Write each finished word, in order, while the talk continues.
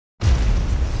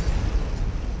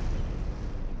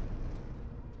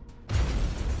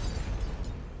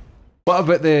What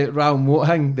about the Raoul Moat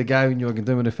thing? The guy when you were going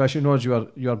down with the fishing rods,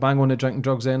 you were bang on the drinking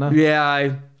drugs then, eh?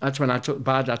 Yeah, that's when I took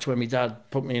bad. That's when my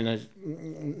dad put me in a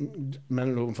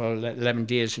mental home for 11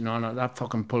 days, you know, and that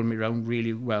fucking pulled me around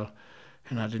really well.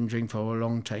 And I didn't drink for a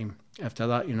long time. After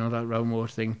that, you know, that Raoul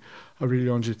Moat thing, I really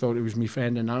honestly thought it was my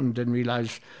friend and that, and didn't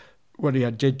realise what he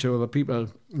had did to other people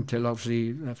until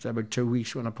obviously after about 2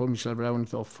 weeks when I pulled myself around and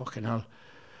thought, fucking hell.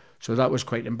 So that was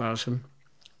quite embarrassing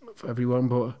for everyone,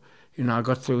 but, you know, I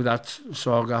got through that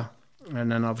saga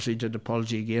and then obviously did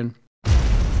apology again.